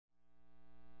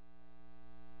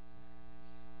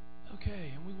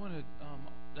Okay, and we want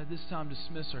to, at this time,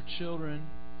 dismiss our children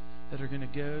that are going to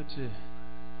go to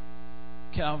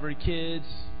Calvary Kids.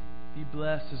 Be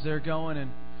blessed as they're going.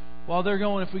 And while they're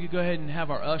going, if we could go ahead and have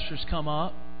our ushers come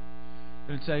up.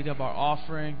 We're going to take up our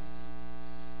offering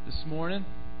this morning.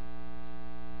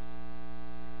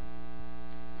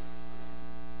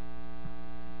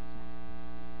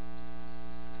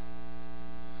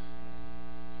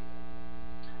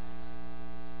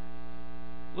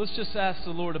 Let's just ask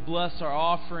the Lord to bless our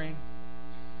offering.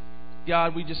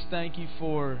 God, we just thank you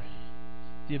for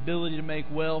the ability to make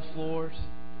wealth, Lord.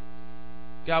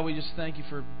 God, we just thank you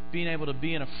for being able to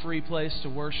be in a free place to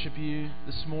worship you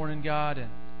this morning, God. And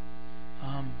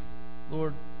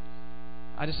Lord,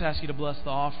 I just ask you to bless the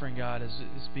offering, God, as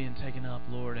it's being taken up,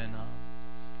 Lord, and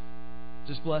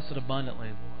just bless it abundantly,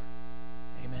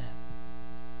 Lord. Amen.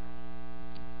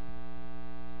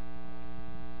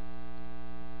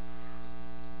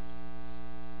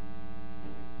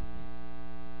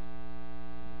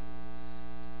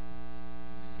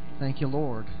 Thank you,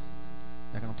 Lord.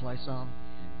 They're going to play some.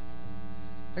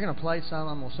 They're going to play some.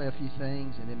 I'm going to say a few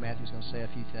things, and then Matthew's going to say a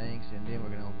few things, and then we're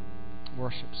going to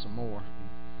worship some more.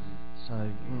 So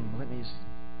let me just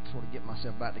sort of get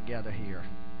myself back together here.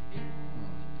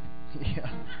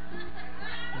 Yeah.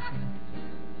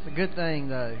 It's a good thing,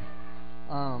 though.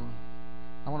 I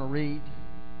want to read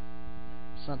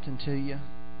something to you.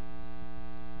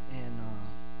 And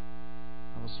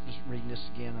I was just reading this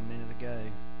again a minute ago.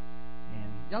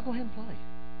 And y'all go ahead and play.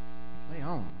 Play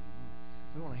on.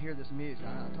 We want to hear this music.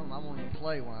 I told them I wanted to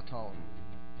play when I taught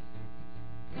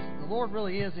them. The Lord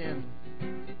really is in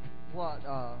what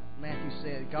Matthew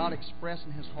said, God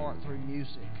expressing His heart through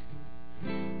music,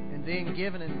 and then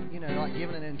giving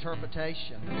an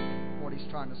interpretation of what He's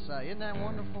trying to say. Isn't that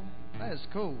wonderful? That is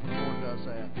cool when the Lord does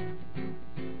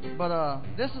that. But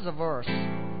this is a verse,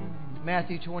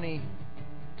 Matthew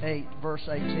 28, verse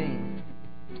 18.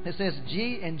 It says,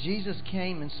 and Jesus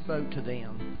came and spoke to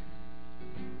them.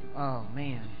 Oh,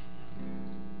 man.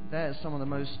 That is some of the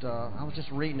most... I was just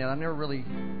reading that. I never really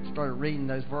started reading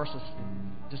those verses.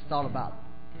 Just thought about,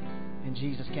 and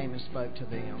Jesus came and spoke to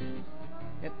them.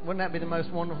 Wouldn't that be the most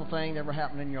wonderful thing that ever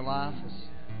happened in your life? Is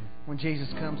when Jesus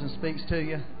comes and speaks to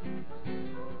you?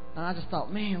 And I just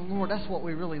thought, man, Lord, that's what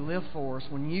we really live for, is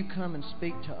when you come and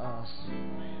speak to us.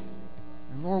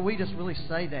 And Lord, we just really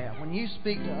say that. When you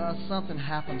speak to us, something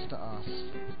happens to us.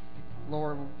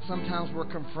 Lord, sometimes we're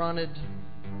confronted.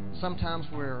 Sometimes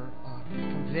we're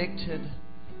convicted.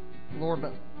 Lord,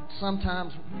 but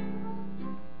sometimes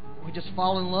we just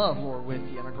fall in love, Lord, with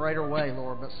you in a greater way,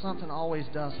 Lord. But something always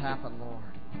does happen, Lord.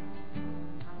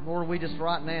 Lord, we just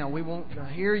right now, we want to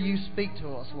hear you speak to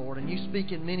us, Lord. And you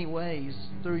speak in many ways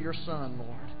through your Son,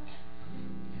 Lord.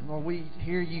 And Lord, we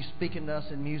hear you speaking to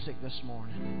us in music this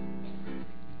morning.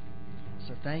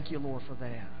 So thank you, Lord, for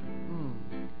that.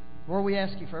 Lord, we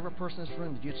ask you for every person in this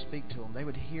room that you'd speak to them. They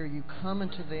would hear you coming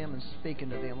to them and speaking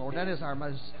to them. Lord, that is our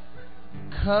most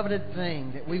coveted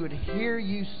thing, that we would hear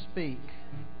you speak.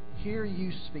 Hear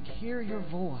you speak. Hear your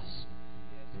voice.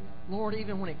 Lord,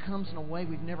 even when it comes in a way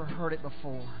we've never heard it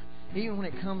before, even when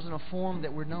it comes in a form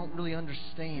that we don't really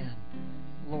understand,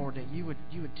 Lord, that you would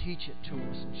teach it to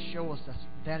us and show us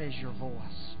that is your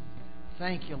voice.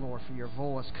 Thank you, Lord, for your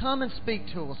voice. Come and speak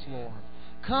to us, Lord.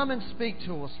 Come and speak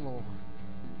to us, Lord.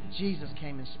 Jesus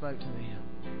came and spoke to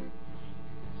them.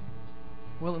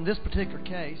 Well, in this particular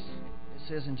case, it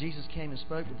says, and Jesus came and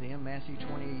spoke to them, Matthew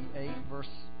 28, verse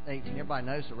 18. Everybody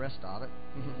knows the rest of it.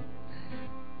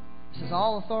 It says,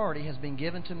 all authority has been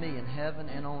given to me in heaven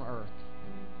and on earth.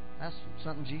 That's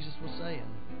something Jesus was saying.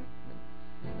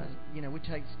 We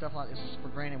take stuff like this for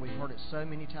granted. We've heard it so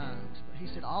many times. But He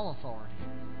said, all authority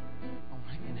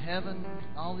in heaven,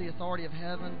 all the authority of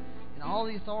heaven, and all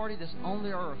the authority that's on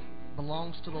the earth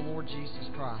belongs to the Lord Jesus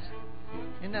Christ.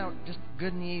 Isn't that just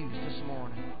good news this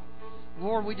morning?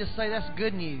 Lord, we just say that's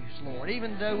good news, Lord.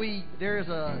 Even though there is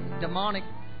a demonic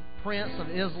prince of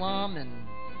Islam and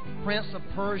prince of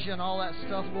Persia and all that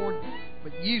stuff, Lord,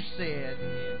 but you said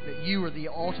that you are the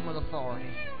ultimate authority,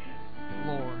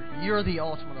 Lord. You're the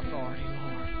ultimate authority, Lord.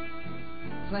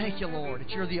 Thank you, Lord, that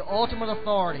you're the ultimate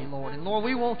authority, Lord. And Lord,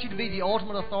 we want you to be the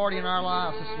ultimate authority in our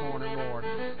lives this morning, Lord.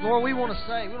 Lord, we want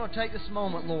to take this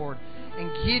moment, Lord,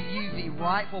 and give you the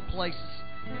rightful places.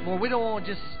 Lord, we don't want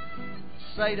to just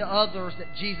say to others that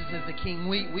Jesus is the King.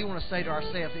 We want to say to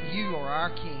ourselves that you are our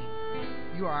King.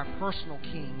 You are our personal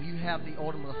King. You have the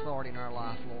ultimate authority in our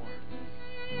life,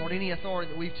 Lord. Lord, any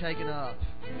authority that we've taken up,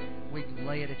 we can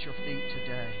lay it at your feet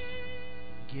today.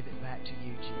 Give it back to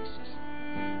you, Jesus,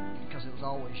 because it was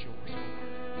always yours,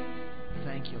 Lord.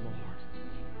 Thank you, Lord.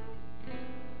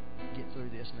 Get through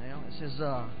this now. It says,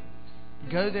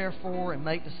 Go therefore and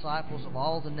make disciples of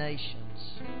all the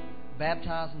nations,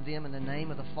 baptizing them in the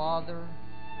name of the Father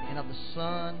and of the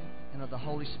Son and of the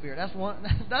Holy Spirit.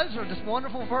 Those are just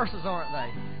wonderful verses, aren't they?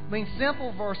 I mean,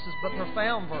 simple verses, but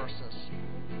profound verses.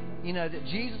 You know, that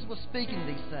Jesus was speaking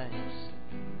these things.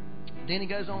 Then he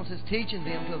goes on and says, teaching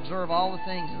them to observe all the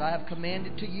things that I have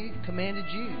commanded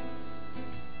you.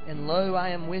 And lo, I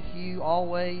am with you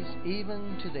always,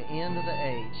 even to the end of the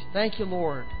age. Thank you,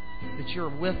 Lord, that you're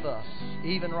with us,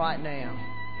 even right now.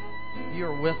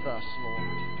 You're with us, Lord.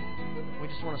 We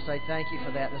just want to say thank you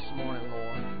for that this morning,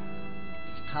 Lord.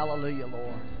 Hallelujah,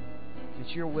 Lord, that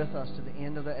you're with us to the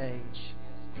end of the age.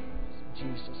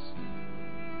 Jesus.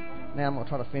 Now I'm going to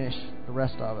try to finish the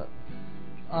rest of it.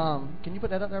 Can you put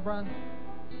that up there, Brian?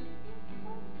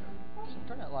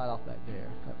 Turn that light off back there,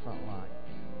 that front light.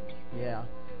 Yeah.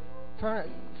 Turn it.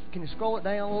 Can you scroll it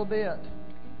down a little bit?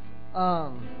 I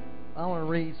want to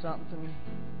read something.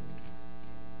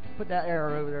 Put that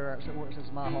arrow over there where it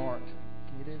says my heart.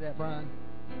 Can you do that, Brian?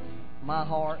 My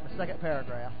heart, the second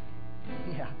paragraph.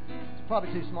 Yeah. It's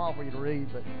probably too small for you to read,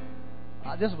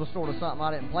 but this was sort of something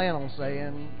I didn't plan on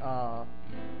saying.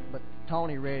 But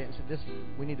Tony read it and said,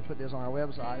 we need to put this on our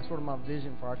website. It's sort of my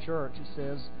vision for our church. It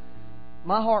says,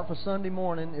 my heart for Sunday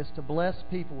morning is to bless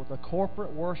people with a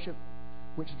corporate worship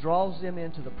which draws them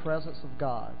into the presence of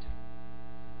God.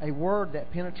 A word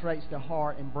that penetrates the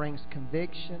heart and brings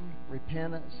conviction,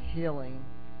 repentance, healing,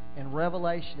 and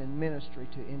revelation and ministry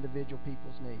to individual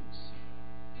people's needs.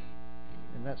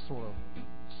 And that's sort of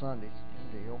Sunday's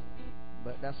deal.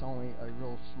 But that's only a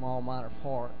real small, minor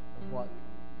part of what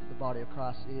the body of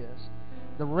Christ is.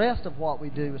 The rest of what we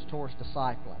do is towards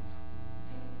discipling.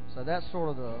 So that's sort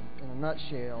of in a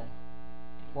nutshell,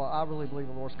 what I really believe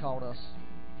the Lord's called us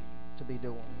to be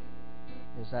doing.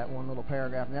 Is that one little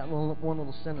paragraph. And that one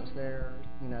little sentence there,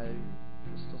 you know,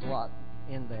 there's a lot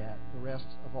in that. The rest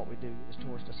of what we do is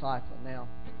towards discipling. Now,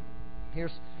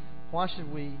 why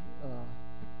should we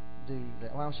do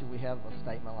that? Why should we have a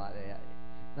statement like that?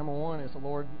 Number one is the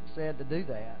Lord said to do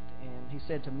that. And He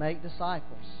said to make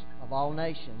disciples of all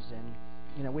nations. And,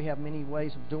 you know, we have many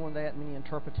ways of doing that, many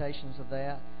interpretations of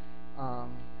that.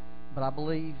 But I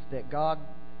believe that God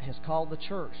has called the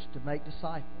church to make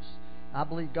disciples. I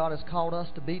believe God has called us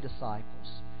to be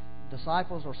disciples.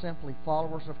 Disciples are simply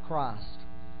followers of Christ.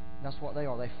 That's what they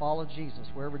are. They follow Jesus.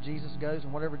 Wherever Jesus goes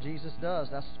and whatever Jesus does,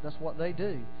 that's what they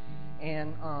do.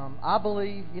 And I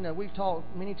believe, you know, we've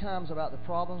talked many times about the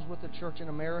problems with the church in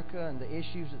America and the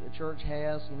issues that the church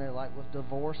has, you know, like with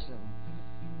divorce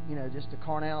and, you know, just the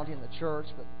carnality in the church.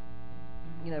 But,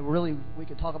 you know, really we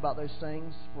could talk about those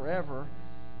things forever.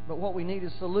 But what we need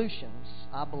is solutions,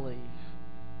 I believe,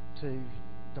 to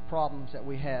the problems that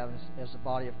we have as the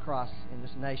body of Christ in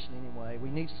this nation anyway. We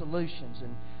need solutions.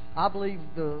 And I believe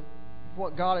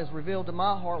what God has revealed to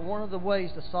my heart, one of the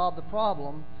ways to solve the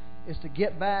problem is to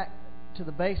get back to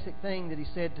the basic thing that He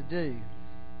said to do,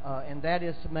 and that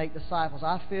is to make disciples.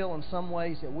 I feel in some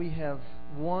ways that we have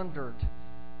wandered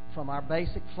from our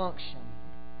basic function,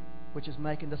 which is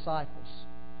making disciples.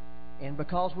 And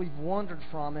because we've wandered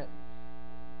from it,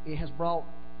 it has brought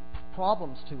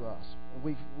problems to us.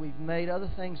 We've made other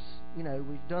things, you know,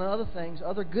 we've done other things,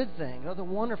 other good things, other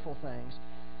wonderful things.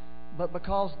 But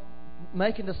because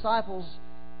making disciples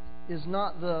is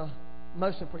not the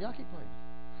most important. Y'all keep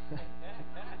playing.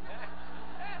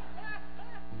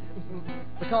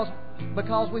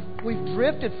 because we've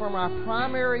drifted from our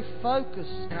primary focus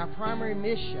and our primary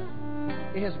mission.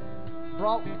 It has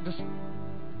brought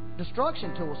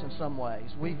destruction to us in some ways.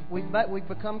 We've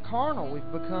become carnal.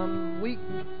 We've become weak.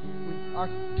 Our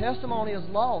testimony is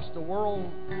lost. The world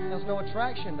has no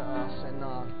attraction to us, and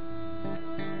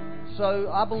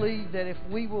so I believe that if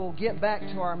we will get back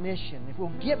to our mission, if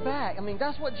we'll get back, I mean,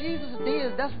 that's what Jesus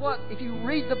did. That's what, if you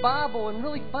read the Bible and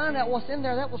really find out what's in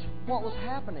there, that was what was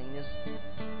happening.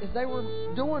 Is they were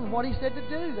doing what He said to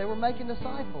do. They were making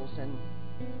disciples, and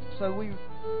so we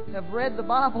have read the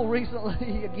Bible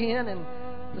recently again and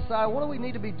decide what do we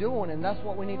need to be doing, and that's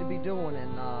what we need to be doing.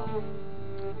 And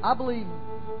I believe,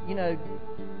 you know,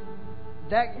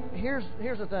 that here's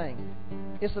the thing.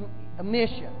 It's a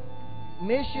mission.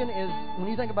 Mission is,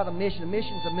 when you think about a mission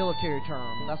is a military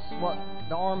term. That's what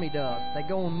the Army does. They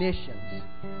go on missions.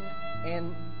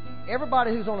 And everybody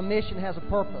who's on a mission has a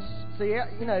purpose. See,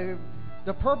 you know,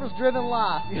 the purpose-driven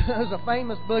life. There's a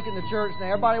famous book in the church now.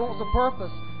 Everybody wants a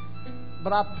purpose.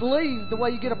 But I believe the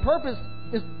way you get a purpose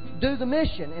is do the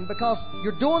mission. And because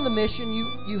you're doing the mission,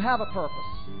 you have a purpose.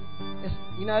 It's,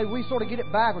 you know, we sort of get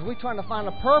it backwards. We're trying to find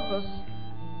a purpose.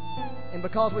 And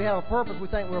because we have a purpose, we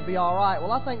think we'll be all right.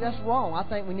 Well, I think that's wrong. I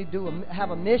think we need to have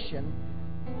a mission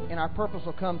and our purpose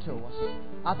will come to us.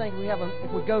 I think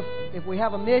if we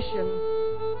have a mission,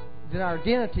 then our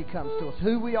identity comes to us.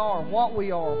 Who we are, what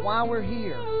we are, why we're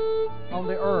here on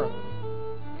the earth.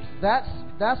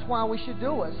 That's why we should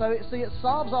do it. So it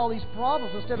solves all these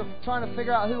problems instead of trying to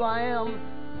figure out who I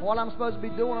am, what I'm supposed to be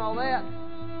doing, all that.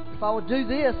 If I would do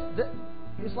this,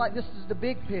 it's like this is the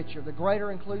big picture. The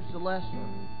greater includes the lesser.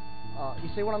 You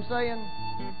see what I'm saying?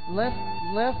 Let's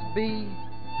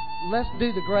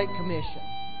do the Great Commission.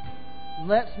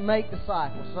 Let's make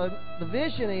disciples. So the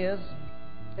vision is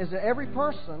that every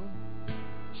person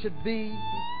should be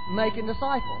making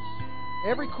disciples.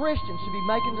 Every Christian should be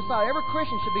making disciples. Every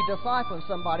Christian should be discipling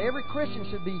somebody. Every Christian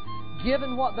should be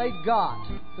giving what they've got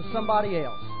to somebody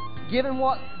else. Giving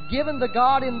the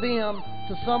God in them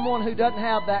to someone who doesn't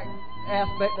have that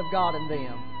aspect of God in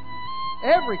them.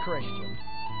 Every Christian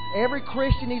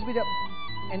needs to be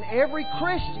and every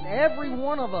Christian, every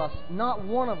one of us, not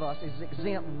one of us is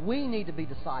exempt. We need to be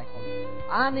discipled.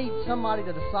 I need somebody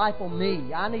to disciple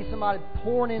me. I need somebody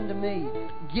pouring into me,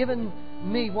 giving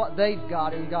me what they've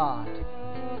got in God.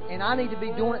 And I need to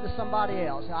be doing it to somebody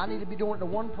else. I need to be doing it to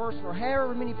one person or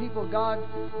however many people God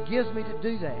gives me to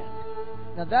do that.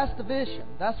 Now that's the vision.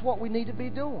 That's what we need to be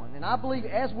doing. And I believe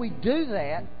as we do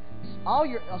that,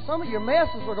 some of your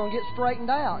messes are going to get straightened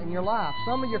out in your life.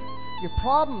 Some of your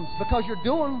problems, because you're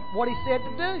doing what He said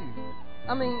to do.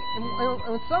 I mean,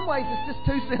 in some ways it's just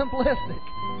too simplistic.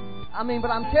 I mean, but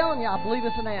I'm telling you, I believe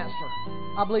it's an answer.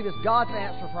 I believe it's God's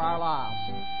answer for our lives.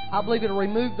 I believe it'll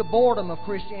remove the boredom of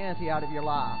Christianity out of your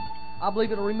life. I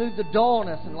believe it'll remove the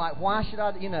dullness and like, why should I,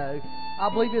 I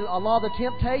believe a lot of the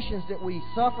temptations that we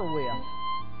suffer with,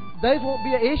 those won't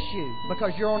be an issue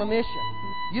because you're on a mission.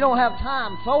 You don't have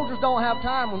time. Soldiers don't have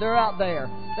time when they're out there.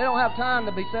 They don't have time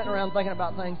to be sitting around thinking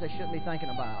about things they shouldn't be thinking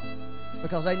about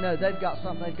because they know they've got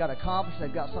something they've got to accomplish.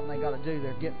 They've got something they've got to do.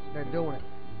 They're doing it.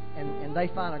 And they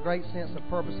find a great sense of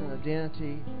purpose and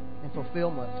identity and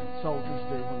fulfillment, soldiers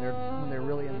do, when they're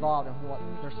really involved in what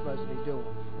they're supposed to be doing.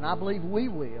 And I believe we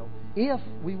will, if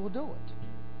we will do it.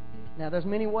 Now, there's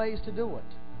many ways to do it.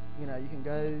 You can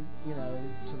go,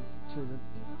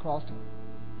 across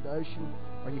the ocean,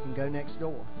 or you can go next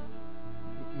door.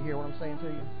 You hear what I'm saying to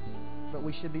you? But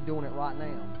we should be doing it right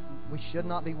now. We should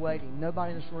not be waiting.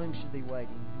 Nobody in this room should be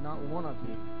waiting. Not one of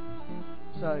you.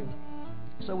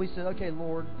 So we said, okay,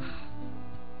 Lord,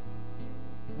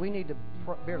 we need to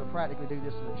be able to practically do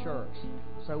this in the church.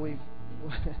 So we've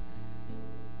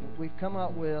come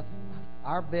up with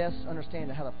our best understanding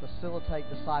of how to facilitate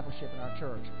discipleship in our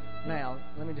church. Now,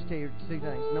 let me just tell you two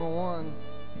things. Number one,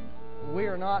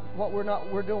 we're not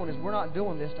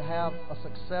doing this to have a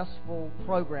successful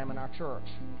program in our church.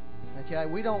 Okay,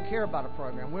 we don't care about a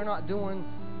program. We're not doing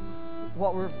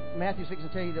what Matthew's fixing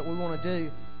to tell you that we want to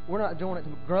do. We're not doing it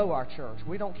to grow our church.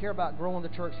 We don't care about growing the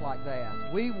church like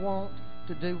that. We want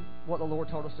to do what the Lord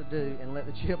told us to do and let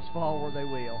the chips fall where they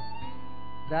will.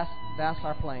 That's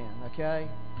our plan, okay?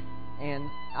 And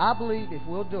I believe if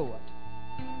we'll do it,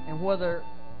 and whether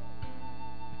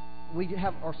we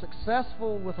are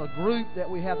successful with a group that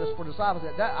we have that's for disciples,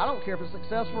 that I don't care if it's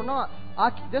successful or not.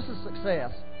 This is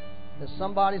success, that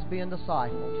somebody's being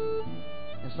discipled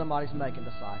and somebody's making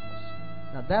disciples.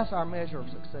 Now that's our measure of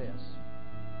success.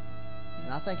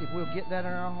 And I think if we'll get that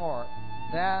in our heart,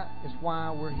 that is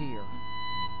why we're here.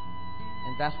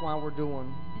 And that's why we're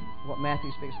doing what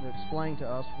Matthew's fixing to explain to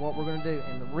us, what we're going to do.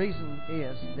 And the reason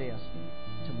is this,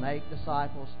 to make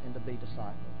disciples and to be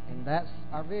discipled. And that's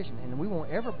our vision. And we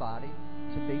want everybody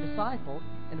to be discipled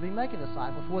and to be making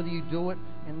disciples, whether you do it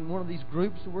in one of these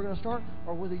groups that we're going to start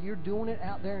or whether you're doing it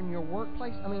out there in your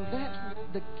workplace. I mean, that's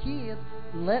the key is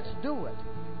let's do it.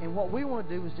 And what we want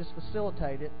to do is just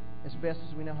facilitate it as best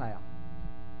as we know how.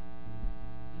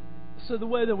 So the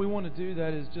way that we want to do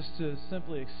that is just to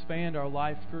simply expand our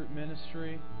life group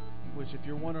ministry, which if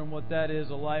you're wondering what that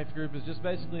is, a life group is just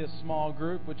basically a small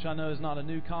group, which I know is not a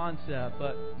new concept,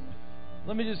 but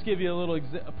let me just give you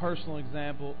a personal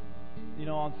example.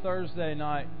 On Thursday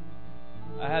night,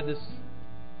 I had this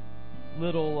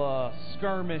little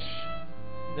skirmish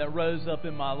that rose up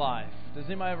in my life. Does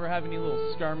anybody ever have any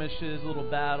little skirmishes, little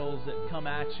battles that come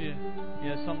at you?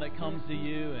 Something that comes to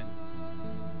you. And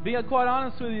being quite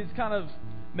honest with you, it's kind of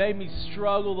made me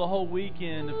struggle the whole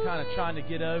weekend of kind of trying to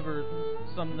get over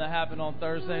something that happened on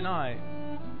Thursday night.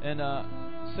 And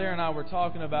Sarah and I were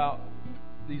talking about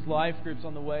these life groups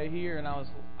on the way here, and I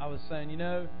was saying,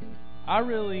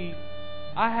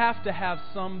 I have to have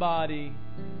somebody.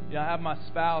 I have my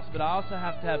spouse, but I also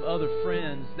have to have other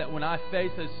friends that when I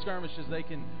face those skirmishes, they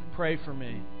can pray for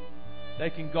me. They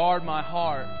can guard my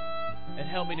heart and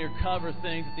help me to recover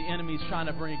things that the enemy's trying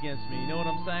to bring against me. You know what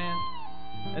I'm saying?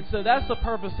 And so that's the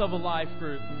purpose of a life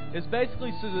group. It's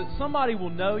basically so that somebody will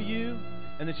know you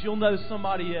and that you'll know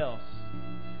somebody else.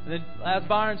 And then, as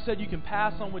Byron said, you can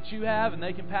pass on what you have and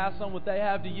they can pass on what they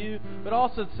have to you, but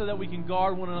also so that we can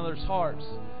guard one another's hearts,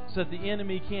 so that the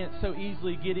enemy can't so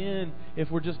easily get in if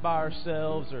we're just by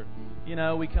ourselves, or,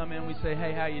 we come in, we say,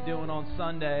 hey, how you doing on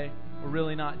Sunday? We're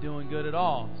really not doing good at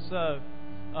all. So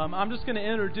I'm just going to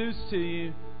introduce to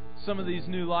you some of these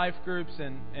new life groups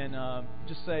and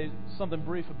just say something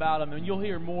brief about them. And you'll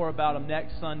hear more about them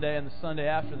next Sunday and the Sunday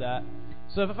after that.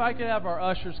 So if I could have our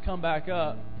ushers come back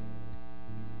up.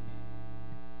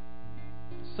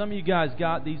 Some of you guys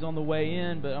got these on the way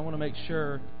in, but I want to make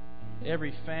sure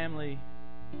every family...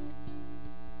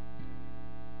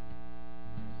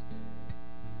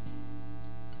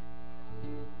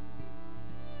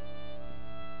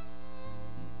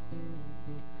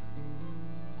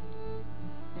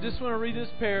 Just want to read this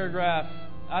paragraph.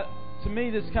 To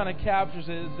me, this kind of captures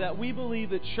it, is that we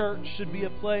believe that church should be a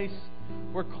place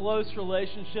where close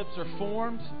relationships are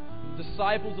formed,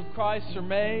 disciples of Christ are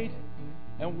made,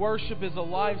 and worship is a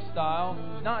lifestyle,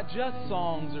 not just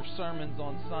songs or sermons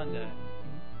on Sunday.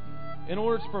 In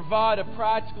order to provide a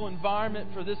practical environment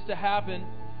for this to happen,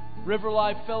 River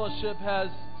Life Fellowship has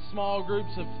small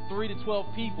groups of 3 to 12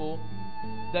 people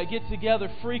that get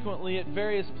together frequently at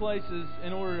various places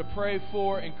in order to pray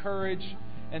for, encourage,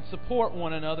 and support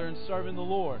one another in serving the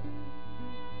Lord.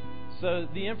 So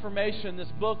the information in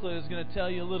this booklet is going to tell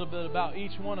you a little bit about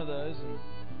each one of those, and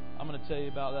I'm going to tell you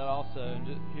about that also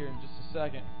here in just a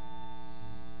second.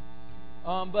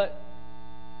 But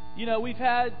we've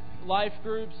had life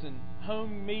groups and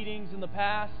home meetings in the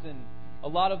past, and a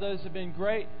lot of those have been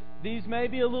great. These may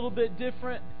be a little bit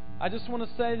different. I just want to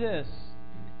say this.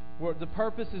 The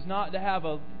purpose is not to have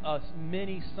a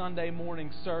mini Sunday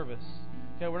morning service.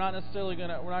 Okay, we're not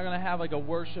gonna have like a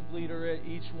worship leader at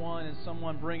each one and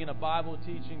someone bringing a Bible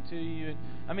teaching to you.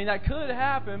 I mean, that could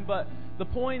happen, but the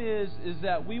point is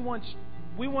that we want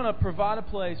to provide a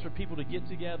place for people to get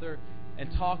together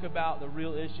and talk about the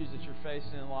real issues that you're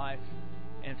facing in life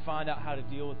and find out how to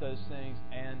deal with those things.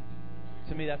 And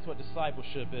to me, that's what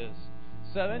discipleship is.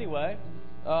 So anyway.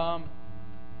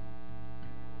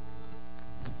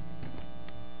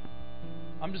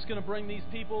 I'm just going to bring these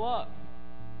people up.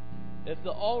 If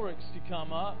the Ulrichs could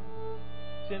come up,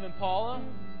 Tim and Paula,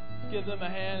 give them a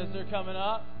hand as they're coming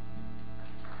up.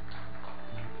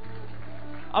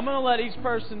 I'm going to let each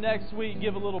person next week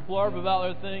give a little blurb about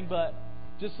their thing, but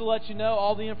just to let you know,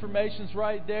 all the information's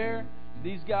right there.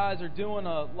 These guys are doing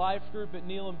a life group at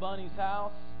Neil and Bunny's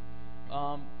house.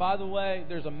 By the way,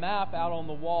 there's a map out on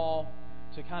the wall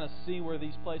to kind of see where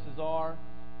these places are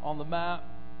on the map.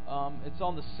 It's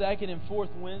on the 2nd and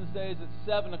 4th Wednesdays at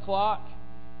 7 o'clock.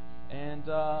 And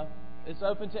it's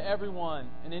open to everyone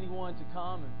and anyone to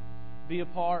come and be a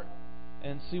part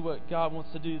and see what God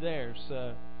wants to do there.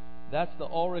 So that's the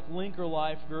Ulrich Linker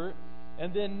Life Group.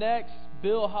 And then next,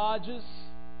 Bill Hodges.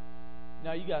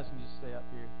 Now you guys can just stay up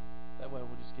here. That way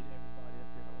we'll just get everybody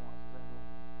up here at once. Is that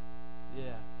cool?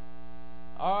 Yeah.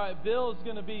 All right, Bill is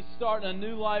going to be starting a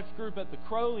new life group at the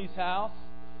Crowley's house.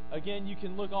 Again, you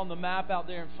can look on the map out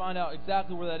there and find out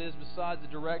exactly where that is besides the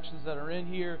directions that are in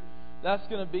here. That's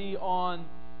going to be on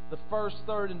the 1st,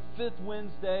 3rd, and 5th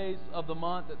Wednesdays of the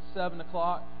month at 7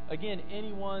 o'clock. Again,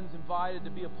 anyone's invited to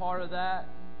be a part of that.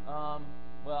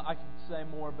 Well, I could say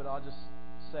more, but I'll just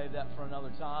save that for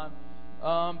another time.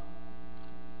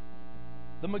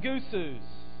 The Magusus,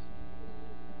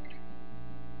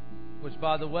 which,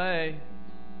 by the way,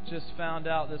 just found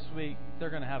out this week they're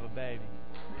going to have a baby.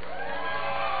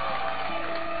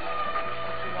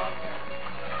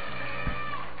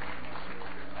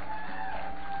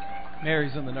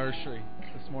 Mary's in the nursery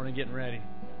this morning getting ready.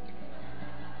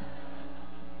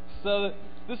 So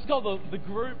this is called the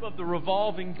group of the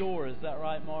revolving door. Is that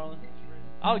right, Marlon?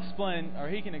 I'll explain, or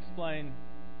he can explain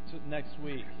next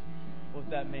week what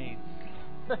that means.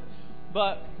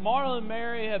 But Marlon and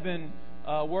Mary have been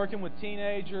working with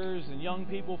teenagers and young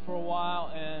people for a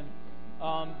while, and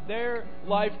their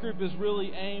life group is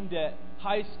really aimed at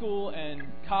high school and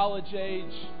college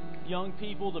age young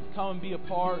people to come and be a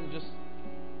part and just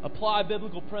apply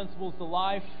biblical principles to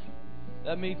life.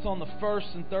 That meets on the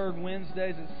 1st and 3rd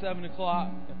Wednesdays at 7 o'clock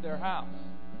at their house.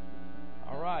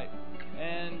 All right.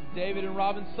 And David and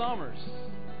Robin Summers.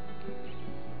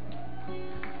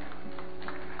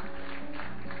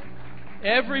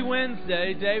 Every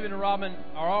Wednesday, David and Robin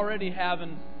are already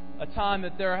having a time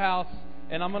at their house.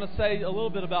 And I'm going to say a little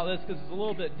bit about this because it's a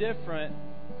little bit different.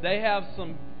 They have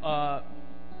some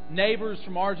neighbors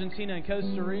from Argentina and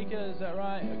Costa Rica. Is that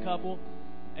right? A couple.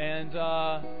 And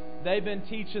they've been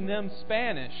teaching them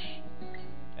Spanish.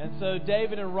 And so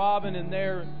David and Robin, in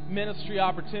their ministry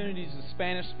opportunities to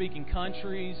Spanish-speaking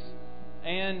countries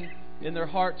and in their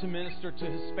heart to minister to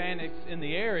Hispanics in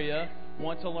the area,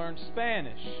 want to learn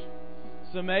Spanish.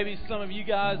 So maybe some of you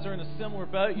guys are in a similar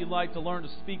boat. You'd like to learn to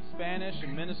speak Spanish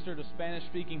and minister to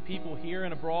Spanish-speaking people here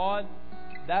and abroad.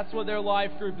 That's what their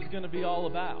life group is going to be all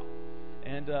about.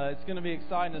 And it's going to be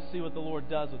exciting to see what the Lord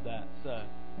does with that. So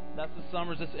that's the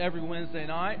summers. It's every Wednesday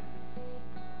night.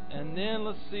 And then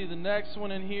let's see, the next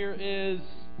one in here is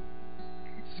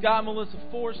Scott and Melissa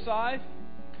Forsyth.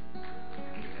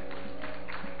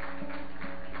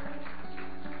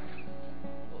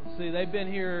 Let's see, they've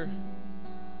been here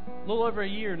a little over a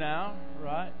year now,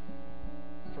 right?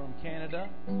 From Canada.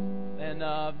 And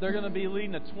they're going to be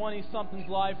leading a 20-somethings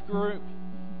life group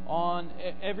on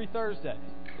every Thursday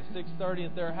at 6:30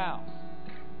 at their house.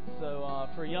 So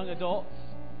for young adults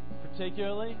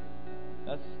particularly,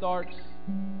 that starts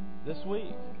this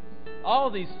week. All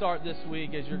of these start this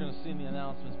week, as you're going to see in the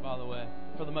announcements, by the way,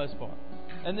 for the most part.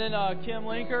 And then Kim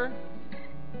Linker,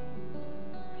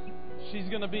 she's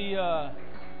going to be,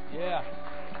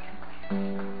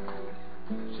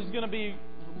 she's going to be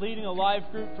leading a life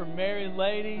group for married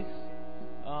ladies.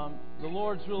 The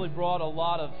Lord's really brought a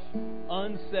lot of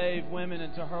unsaved women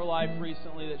into her life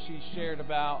recently that she's shared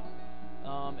about.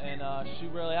 And she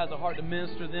really has a heart to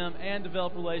minister to them and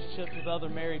develop relationships with other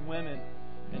married women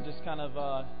and just kind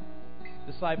of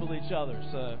disciple each other.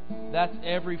 So that's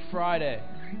every Friday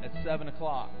at 7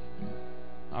 o'clock.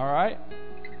 All right?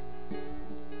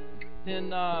 Then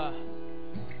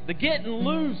the Getting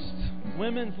Loosed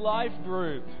Women's Life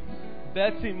Group,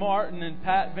 Betsy Martin and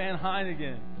Pat Van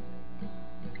Heinigen.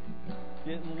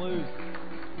 Getting Loose.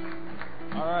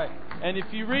 All right. And if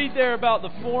you read there about the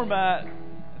format,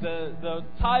 the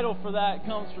title for that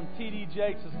comes from T.D.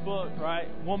 Jakes' book, right?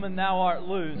 Woman, Thou Art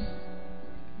Loose.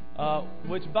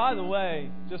 Which, by the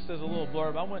way, just as a little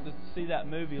blurb, I went to see that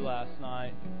movie last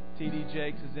night. T.D.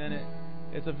 Jakes is in it.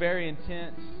 It's a very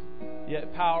intense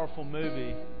yet powerful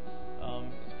movie.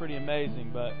 It's pretty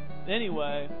amazing. But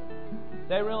anyway,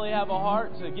 they really have a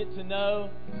heart to get to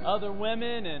know other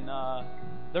women, and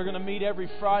they're going to meet every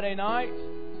Friday night.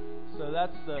 So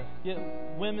that's the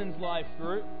Women's Life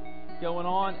group going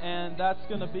on, and that's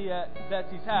going to be at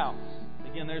Betsy's house.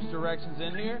 Again, there's directions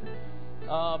in here.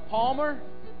 Palmer,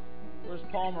 where's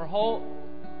Palmer Holt?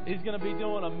 He's going to be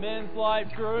doing a men's life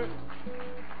group,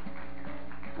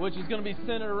 which is going to be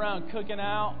centered around cooking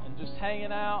out and just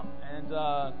hanging out. And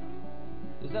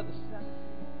is that the second?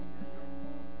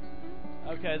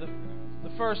 Okay,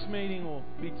 the first meeting will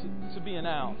be to be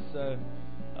announced, so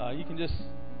you can just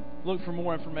look for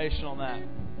more information on that.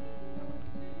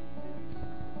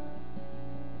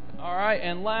 All right,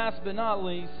 and last but not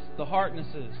least, the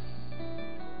Harknesses,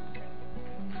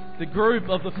 the group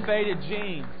of the Faded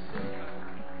Jeans.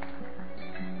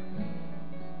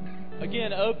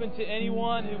 Again, open to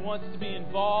anyone who wants to be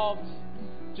involved,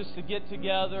 just to get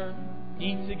together,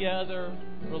 eat together,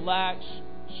 relax,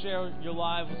 share your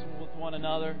lives with one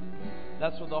another.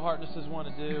 That's what the Harknesses want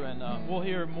to do, and we'll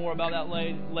hear more about that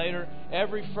later.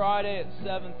 Every Friday at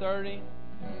 7:30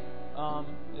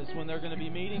 is when they're going to be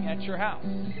meeting at your house.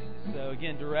 So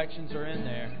again, directions are in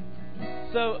there.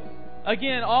 So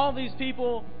again, all these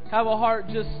people have a heart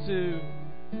just to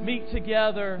meet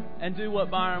together and do what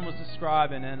Byron was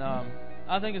describing, and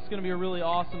I think it's going to be a really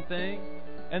awesome thing.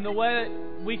 And the way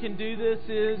that we can do this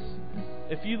is,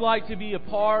 if you'd like to be a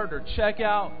part or check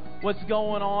out what's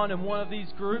going on in one of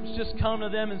these groups, just come to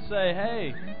them and say,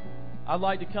 hey, I'd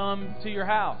like to come to your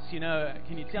house. You know,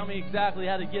 can you tell me exactly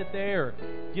how to get there? Or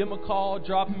give them a call,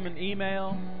 drop them an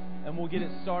email, and we'll get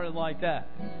it started like that.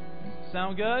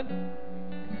 Sound good?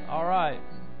 All right.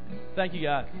 Thank you,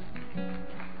 guys.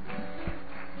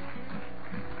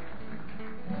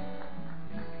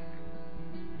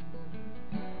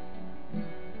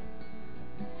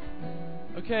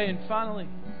 Okay, and finally,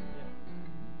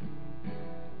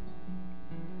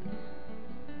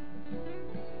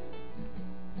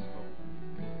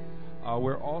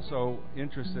 we're also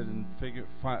interested in figuring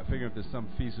if there's some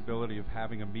feasibility of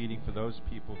having a meeting for those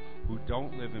people who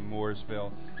don't live in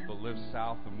Mooresville but live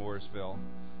south of Mooresville,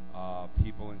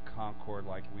 people in Concord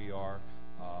like we are,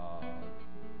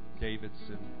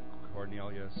 Davidson,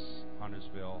 Cornelius,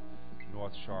 Huntersville,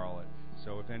 North Charlotte.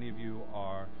 So if any of you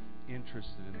are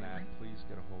interested in that, please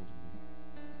get a hold of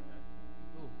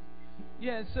me.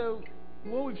 Yeah, so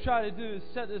what we've tried to do is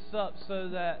set this up so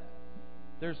that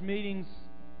there's meetings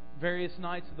various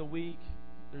nights of the week.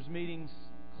 There's meetings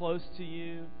close to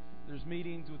you. There's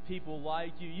meetings with people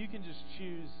like you. You can just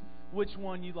choose which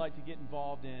one you'd like to get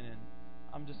involved in, and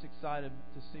I'm just excited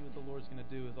to see what the Lord's going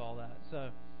to do with all that. So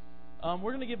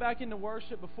We're going to get back into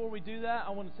worship. Before we do that,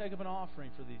 I want to take up an offering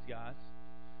for these guys.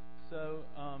 So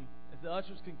if the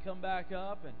ushers can come back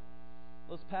up and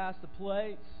let's pass the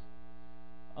plates.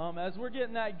 As we're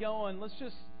getting that going, let's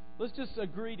just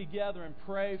agree together and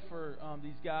pray for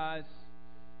these guys.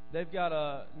 They've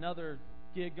got another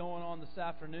gig going on this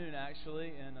afternoon,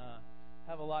 actually, and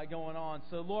have a lot going on.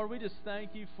 So, Lord, we just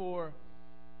thank you for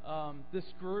this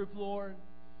group, Lord.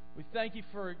 We thank you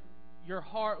for your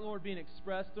heart, Lord, being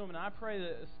expressed to them. And I pray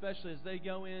that especially as they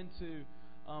go into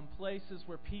places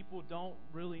where people don't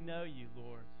really know you,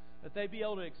 Lord, that they be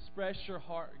able to express your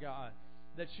heart, God.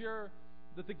 That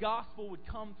the gospel would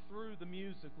come through the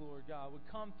music, Lord God, would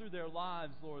come through their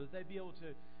lives, Lord. That they'd be able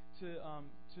to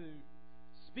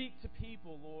speak to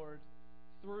people, Lord,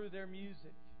 through their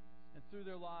music and through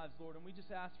their lives, Lord. And we just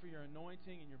ask for your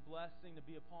anointing and your blessing to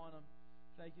be upon them.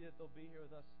 Thank you that they'll be here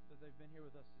with us, that they've been here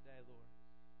with us today, Lord.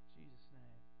 In Jesus'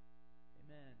 name.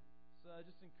 Amen. So I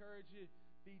just encourage you,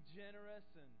 be generous,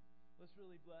 and let's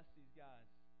really bless these guys.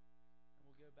 And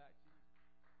we'll go back to you.